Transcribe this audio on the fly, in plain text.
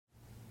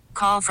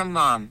Call from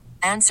mom.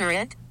 Answer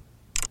it.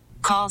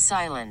 Call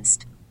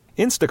silenced.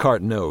 Instacart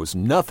knows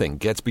nothing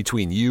gets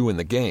between you and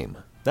the game.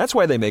 That's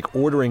why they make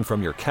ordering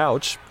from your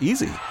couch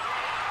easy.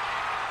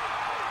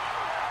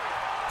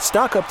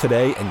 Stock up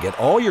today and get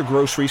all your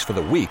groceries for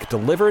the week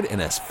delivered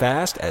in as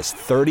fast as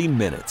 30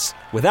 minutes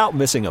without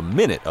missing a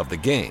minute of the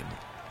game.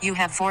 You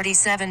have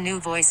 47 new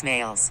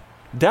voicemails.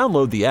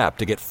 Download the app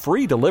to get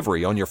free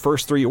delivery on your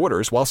first 3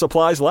 orders while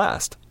supplies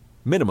last.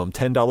 Minimum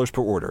 $10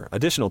 per order.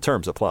 Additional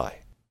terms apply.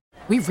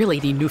 We really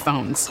need new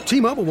phones.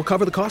 T-Mobile will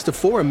cover the cost of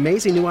 4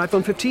 amazing new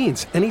iPhone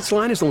 15s, and each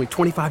line is only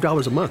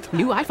 $25 a month.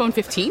 New iPhone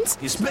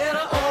 15s? It's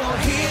better over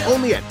here.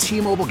 Only at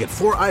T-Mobile, get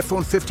 4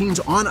 iPhone 15s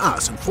on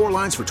us and 4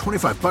 lines for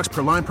 $25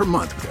 per line per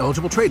month with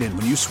eligible trade-in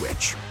when you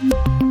switch.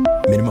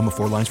 Minimum of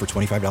 4 lines for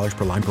 $25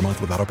 per line per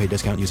month with autopay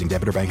discount using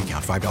debit or bank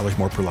account. $5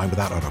 more per line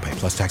without autopay,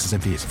 plus taxes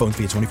and fees. Phone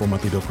fee at 24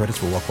 monthly bill credits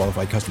for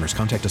well-qualified customers.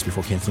 Contact us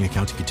before canceling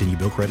account to continue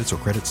bill credits or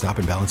credit stop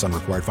and balance on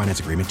required finance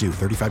agreement due.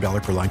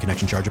 $35 per line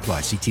connection charge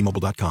applies. See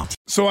T-Mobile.com.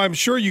 So I'm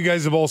sure you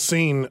guys have all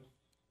seen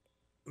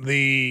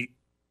the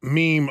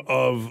meme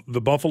of the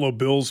Buffalo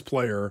Bills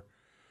player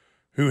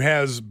who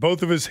has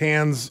both of his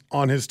hands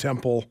on his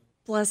temple.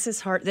 Bless his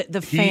heart.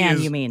 The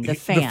fan, you mean? The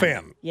fan. The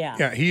fan. Yeah.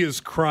 Yeah, he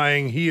is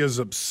crying. He is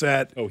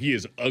upset. Oh, he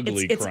is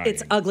ugly crying.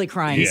 It's ugly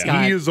crying,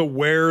 Scott. He is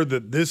aware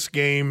that this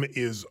game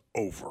is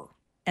over.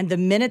 And the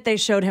minute they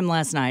showed him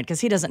last night, because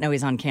he doesn't know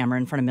he's on camera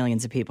in front of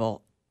millions of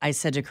people, I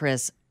said to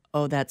Chris,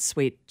 oh, that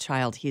sweet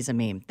child, he's a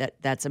meme.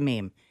 That's a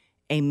meme.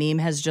 A meme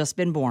has just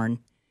been born.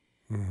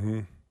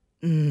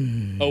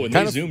 Mm-hmm. Oh, and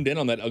they zoomed in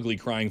on that ugly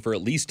crying for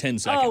at least 10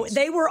 seconds. Oh,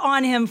 they were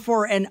on him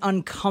for an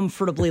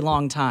uncomfortably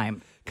long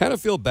time. Kind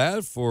of feel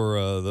bad for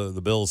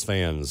the Bills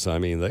fans. I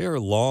mean, they are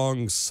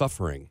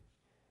long-suffering.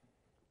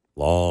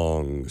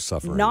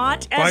 Long-suffering.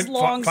 Not as find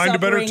a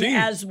better long-suffering team.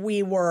 as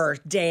we were,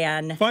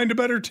 Dan. Find a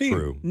better team.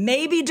 True.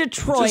 Maybe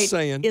Detroit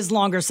is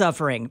longer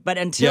suffering, but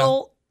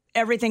until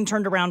everything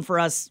turned around for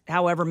us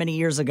however many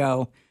years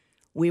ago,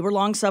 we were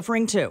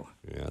long-suffering too.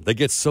 Yeah, they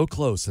get so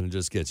close and it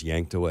just gets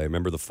yanked away.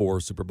 Remember the 4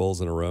 Super Bowls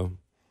in a row?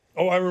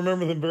 Oh, I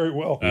remember them very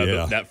well.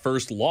 That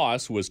first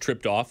loss was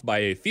tripped off by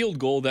a field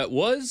goal that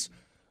was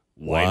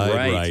wide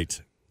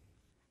right.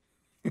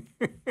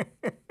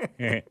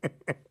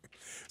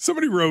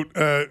 Somebody wrote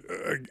a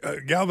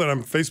gal that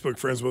I'm Facebook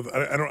friends with.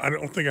 I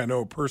don't think I know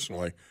her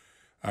personally.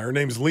 Her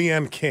name's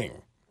Leanne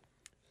King,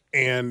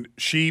 and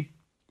she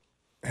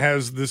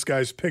has this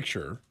guy's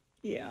picture.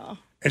 Yeah.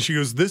 And she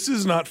goes, "This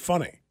is not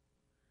funny."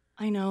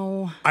 I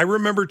know. I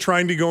remember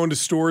trying to go into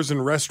stores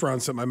and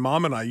restaurants that my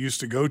mom and I used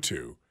to go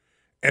to,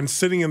 and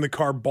sitting in the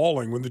car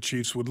bawling when the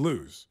Chiefs would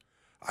lose.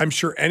 I'm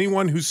sure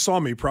anyone who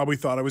saw me probably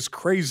thought I was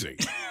crazy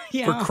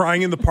for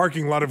crying in the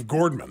parking lot of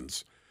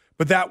Gordman's.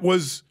 But that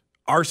was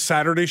our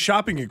Saturday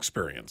shopping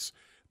experience.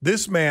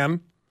 This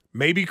man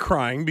may be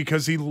crying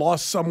because he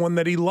lost someone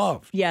that he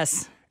loved.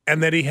 Yes.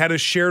 And that he had a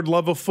shared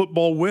love of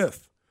football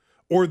with.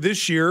 Or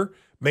this year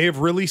may have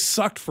really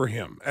sucked for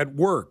him at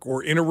work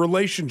or in a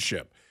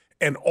relationship.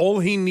 And all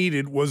he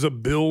needed was a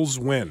Bills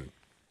win.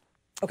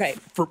 Okay.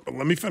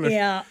 Let me finish.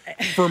 Yeah.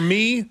 For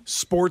me,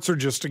 sports are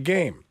just a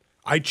game.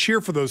 I cheer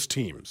for those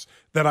teams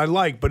that I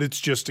like, but it's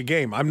just a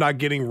game. I'm not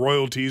getting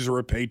royalties or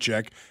a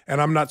paycheck,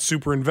 and I'm not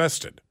super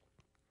invested.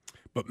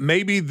 But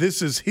maybe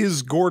this is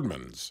his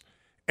Gordman's,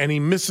 and he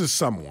misses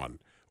someone,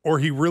 or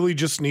he really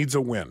just needs a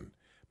win.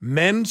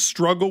 Men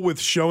struggle with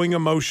showing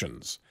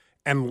emotions,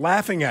 and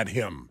laughing at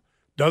him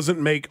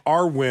doesn't make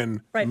our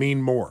win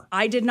mean more.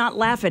 I did not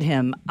laugh at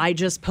him. I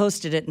just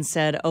posted it and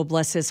said, oh,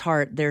 bless his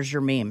heart, there's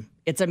your meme.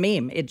 It's a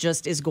meme. It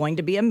just is going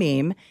to be a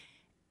meme.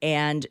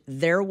 And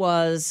there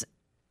was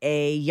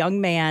a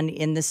young man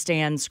in the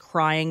stands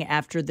crying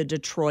after the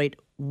Detroit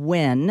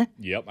win.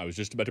 Yep, I was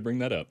just about to bring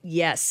that up.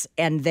 Yes,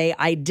 and they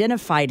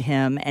identified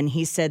him, and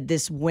he said,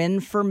 this win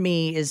for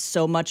me is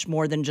so much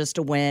more than just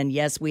a win.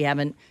 Yes, we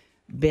haven't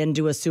been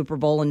to a Super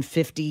Bowl in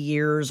 50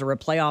 years or a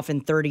playoff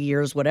in 30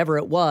 years, whatever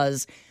it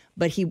was.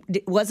 But he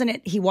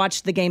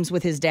watched the games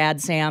with his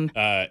dad, Sam?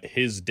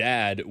 His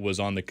dad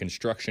was on the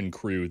construction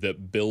crew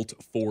that built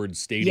Ford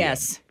Stadium.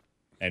 Yes.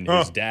 And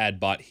his dad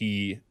bought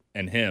he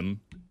and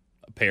him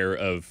a pair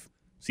of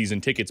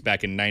season tickets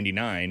back in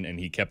 99, and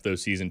he kept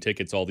those season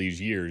tickets all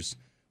these years,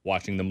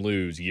 watching them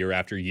lose year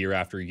after year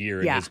after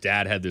year. And his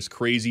dad had this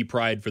crazy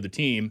pride for the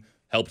team,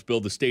 helped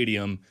build the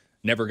stadium,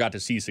 never got to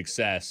see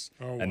success,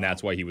 and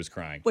that's why he was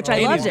crying. Which I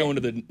loved. He's going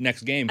to the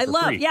next game for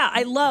free. Yeah,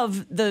 I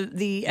love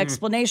the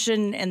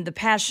explanation and the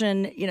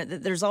passion. You know,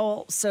 there's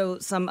also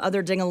some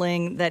other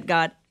ding-a-ling that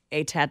got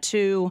a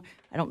tattoo.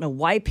 I don't know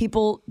why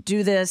people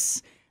do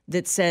this,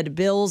 that said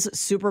Bills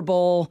Super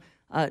Bowl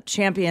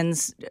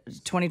champions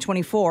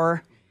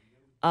 2024.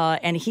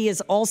 And he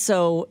is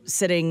also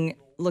sitting,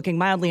 looking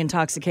mildly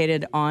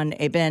intoxicated on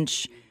a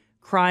bench,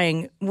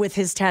 crying with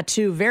his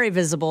tattoo very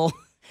visible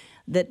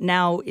that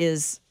now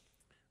is...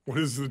 What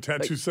does the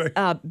tattoo say?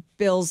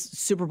 Bills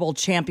Super Bowl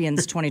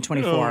champions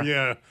 2024. Oh,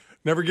 yeah.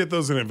 Never get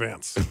those in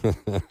advance.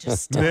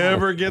 Just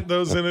never get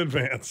those in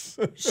advance.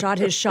 Shot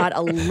his shot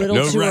a little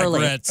too early.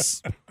 No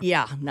regrets.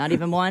 Yeah, not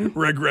even one.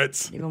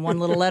 Regrets. Even one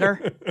little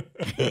letter.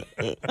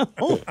 The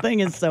whole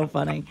thing is so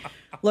funny.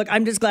 Look,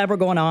 I'm just glad we're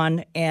going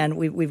on, and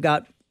we've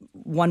got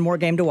one more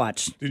game to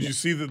watch. Did you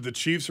see that the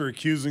Chiefs are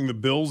accusing the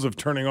Bills of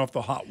turning off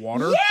the hot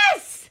water?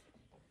 Yes!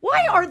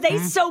 Why are they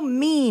so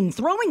mean?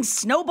 Throwing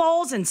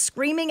snowballs and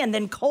screaming and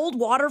then cold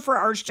water for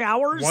our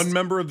showers? One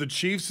member of the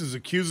Chiefs is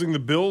accusing the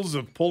Bills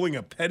of pulling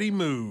a petty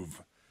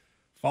move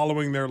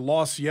following their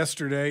loss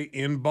yesterday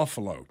in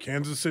Buffalo.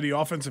 Kansas City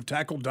offensive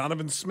tackle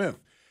Donovan Smith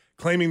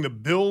claiming the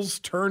Bills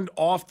turned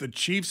off the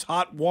Chiefs'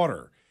 hot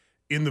water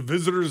in the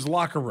visitors'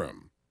 locker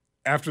room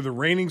after the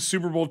reigning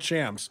Super Bowl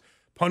champs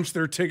punched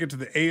their ticket to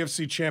the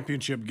AFC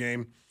Championship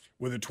game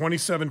with a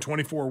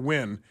 27-24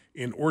 win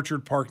in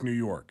Orchard Park, New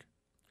York.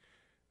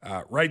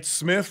 Writes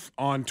Smith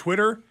on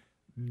Twitter,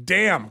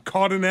 "Damn,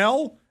 caught an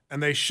L,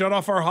 and they shut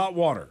off our hot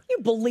water." You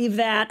believe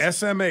that?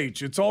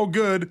 SMH, it's all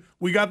good.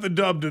 We got the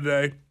dub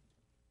today.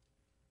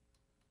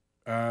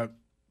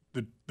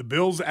 The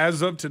Bills,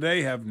 as of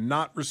today, have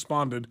not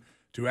responded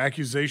to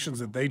accusations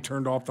that they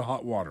turned off the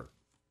hot water.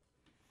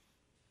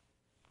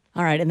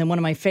 All right, and then one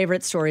of my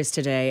favorite stories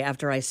today,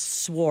 after I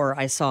swore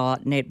I saw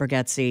Nate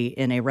Bargatze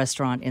in a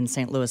restaurant in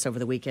St. Louis over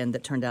the weekend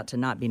that turned out to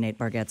not be Nate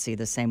Bargatze,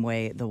 the same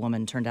way the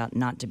woman turned out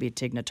not to be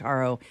Tig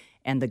Notaro,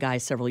 and the guy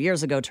several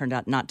years ago turned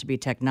out not to be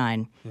Tech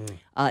Nine.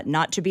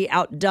 Not to be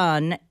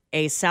outdone,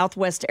 a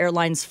Southwest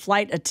Airlines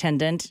flight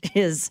attendant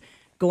is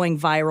going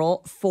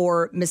viral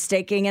for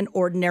mistaking an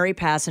ordinary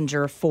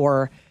passenger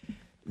for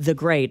the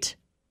great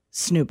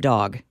Snoop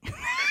Dogg.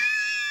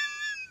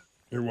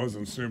 It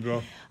wasn't Snoop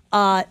Dogg?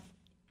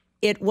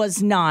 It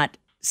was not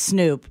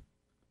Snoop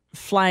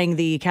flying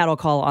the cattle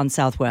call on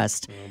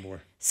Southwest. Oh, boy.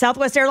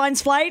 Southwest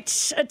Airlines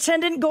flight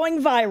attendant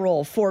going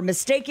viral for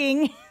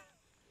mistaking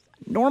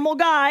normal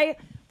guy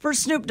for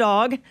Snoop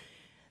Dogg.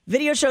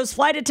 Video shows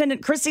flight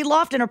attendant Chrissy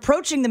Lofton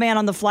approaching the man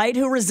on the flight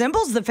who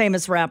resembles the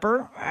famous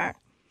rapper.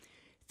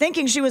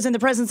 Thinking she was in the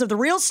presence of the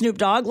real Snoop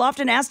Dogg,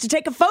 Lofton asked to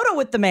take a photo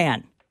with the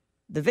man.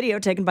 The video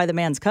taken by the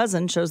man's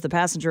cousin shows the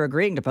passenger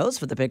agreeing to pose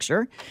for the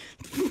picture.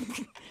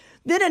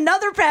 Then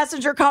another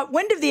passenger caught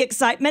wind of the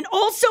excitement,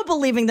 also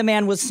believing the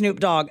man was Snoop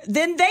Dogg.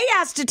 Then they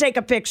asked to take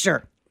a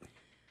picture.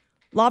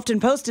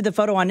 Lofton posted the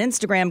photo on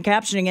Instagram,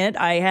 captioning it,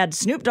 "I had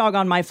Snoop Dogg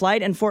on my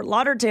flight in Fort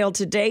Lauderdale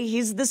today.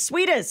 He's the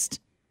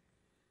sweetest."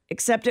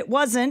 Except it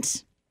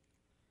wasn't.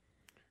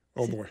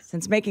 Oh, boy.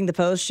 Since making the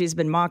post, she's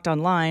been mocked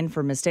online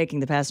for mistaking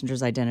the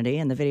passenger's identity,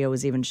 and the video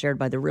was even shared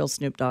by the real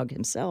Snoop Dogg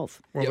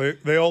himself. Well,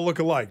 they all look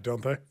alike,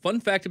 don't they?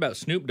 Fun fact about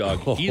Snoop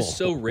Dogg, he's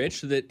so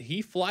rich that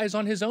he flies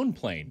on his own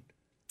plane.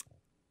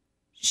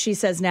 She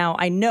says now,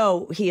 "I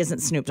know he isn't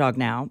Snoop Dogg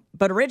now,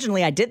 but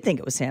originally I did think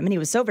it was him, and he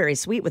was so very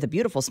sweet with a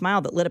beautiful smile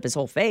that lit up his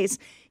whole face.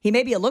 He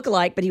may be a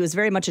lookalike, but he was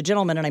very much a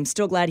gentleman, and I'm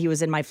still glad he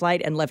was in my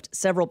flight and left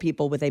several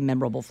people with a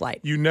memorable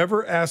flight." You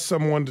never ask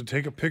someone to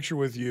take a picture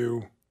with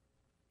you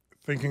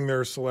thinking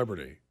they're a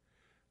celebrity.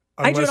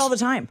 I do it all the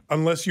time.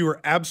 Unless you are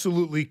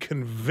absolutely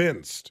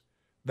convinced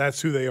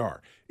that's who they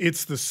are.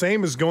 It's the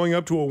same as going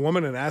up to a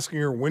woman and asking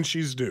her when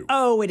she's due.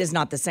 Oh, it is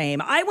not the same.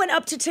 I went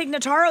up to Tig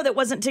Notaro that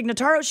wasn't Tig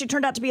Notaro. She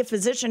turned out to be a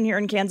physician here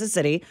in Kansas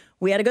City.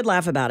 We had a good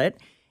laugh about it.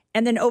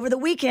 And then over the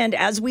weekend,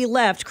 as we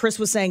left, Chris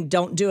was saying,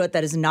 "Don't do it.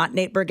 That is not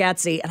Nate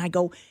Bargatze." And I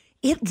go,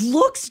 "It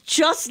looks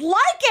just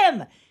like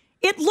him.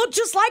 It looked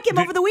just like him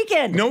over the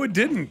weekend." No, it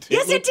didn't.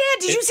 Yes, it did.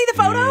 Did you see the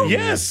photo?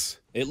 Yes.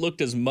 It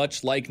looked as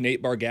much like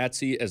Nate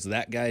Bargatze as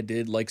that guy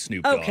did like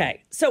Snoop Dogg.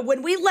 Okay, so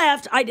when we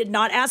left, I did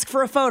not ask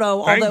for a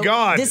photo, Thank although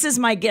God. this is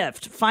my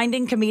gift,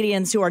 finding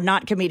comedians who are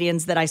not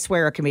comedians that I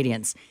swear are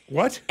comedians.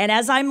 What? And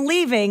as I'm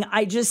leaving,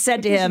 I just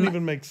said to doesn't him,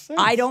 even make sense.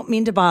 "I don't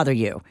mean to bother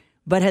you,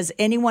 but has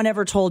anyone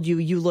ever told you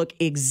you look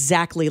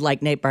exactly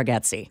like Nate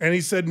Bargatze?" And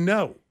he said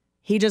no.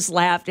 He just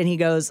laughed and he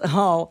goes,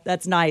 "Oh,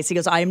 that's nice." He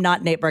goes, "I am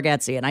not Nate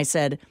Bargatze." And I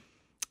said,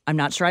 "I'm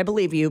not sure I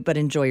believe you, but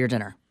enjoy your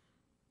dinner."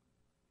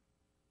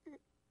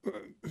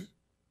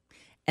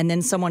 And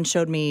then someone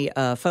showed me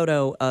a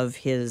photo of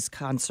his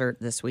concert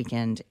this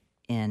weekend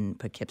in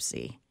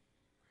Poughkeepsie.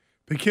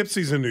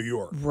 Poughkeepsie's in New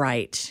York.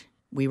 Right.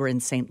 We were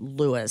in St.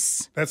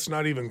 Louis. That's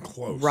not even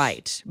close.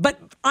 Right. But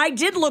I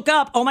did look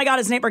up, oh my God,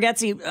 is Nate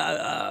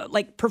Bargatze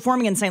like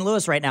performing in St.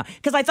 Louis right now?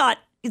 Because I thought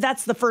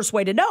that's the first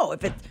way to know.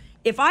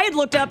 If I had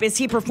looked up, is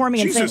he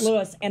performing in St.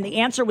 Louis? And the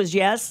answer was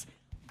yes,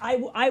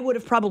 I would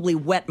have probably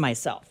wet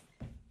myself.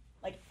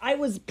 Like, I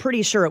was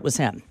pretty sure it was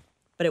him,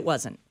 but it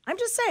wasn't. I'm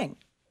just saying.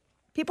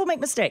 People make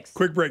mistakes.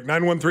 Quick break,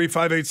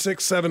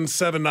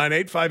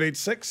 913-586-7798,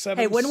 586-7.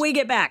 Hey, when we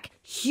get back,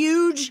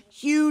 huge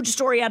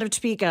story out of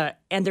Topeka,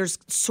 and there's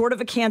sort of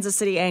a Kansas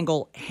City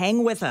angle.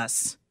 Hang with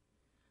us.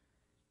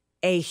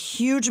 A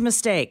huge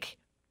mistake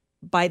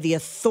by the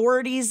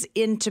authorities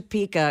in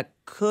Topeka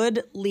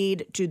could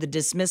lead to the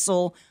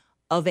dismissal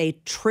of a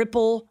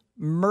triple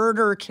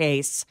murder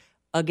case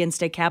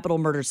against a capital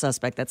murder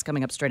suspect. That's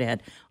coming up straight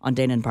ahead on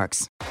Dana and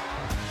Parks.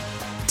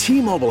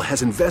 T-Mobile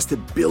has invested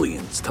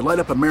billions to light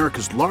up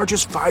America's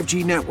largest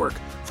 5G network,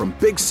 from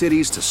big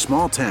cities to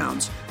small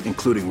towns,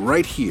 including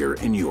right here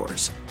in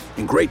yours.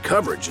 And great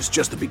coverage is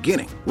just the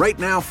beginning. Right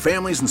now,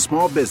 families and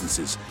small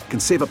businesses can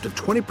save up to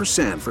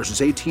 20%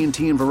 versus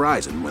AT&T and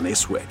Verizon when they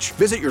switch.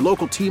 Visit your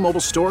local T-Mobile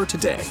store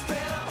today.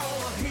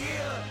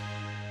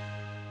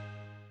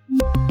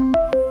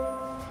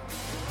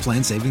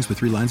 Plan savings with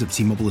 3 lines of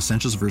T-Mobile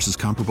Essentials versus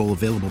comparable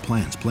available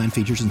plans. Plan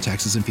features and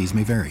taxes and fees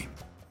may vary.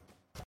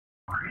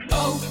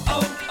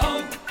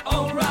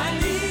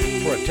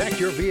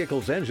 Protect your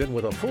vehicle's engine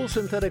with a full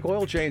synthetic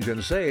oil change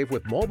and save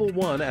with Mobil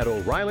 1 at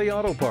O'Reilly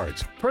Auto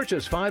Parts.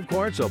 Purchase 5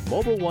 quarts of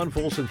Mobil 1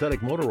 full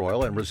synthetic motor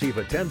oil and receive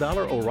a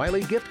 $10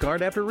 O'Reilly gift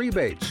card after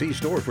rebate. See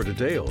store for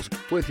details.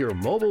 With your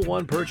Mobil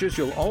 1 purchase,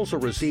 you'll also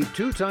receive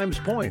 2 times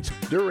points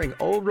during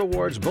O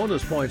Rewards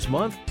Bonus Points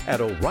Month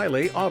at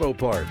O'Reilly Auto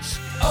Parts.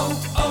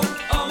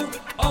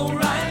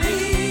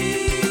 O'Reilly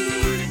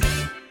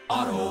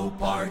Auto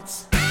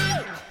Parts.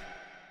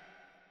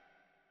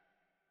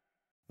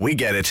 We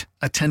get it.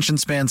 Attention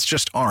spans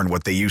just aren't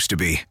what they used to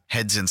be.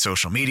 Heads in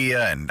social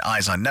media and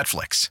eyes on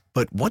Netflix.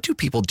 But what do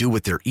people do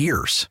with their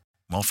ears?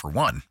 Well, for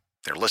one,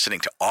 they're listening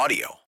to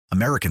audio.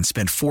 Americans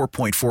spend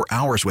 4.4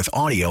 hours with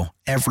audio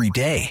every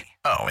day.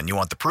 Oh, and you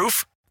want the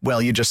proof?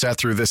 Well, you just sat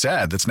through this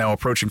ad that's now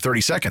approaching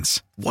 30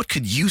 seconds. What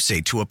could you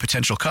say to a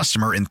potential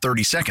customer in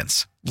 30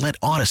 seconds? Let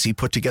Odyssey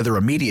put together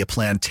a media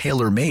plan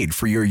tailor-made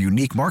for your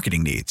unique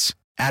marketing needs.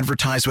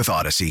 Advertise with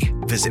Odyssey.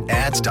 Visit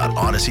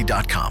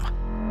ads.odyssey.com.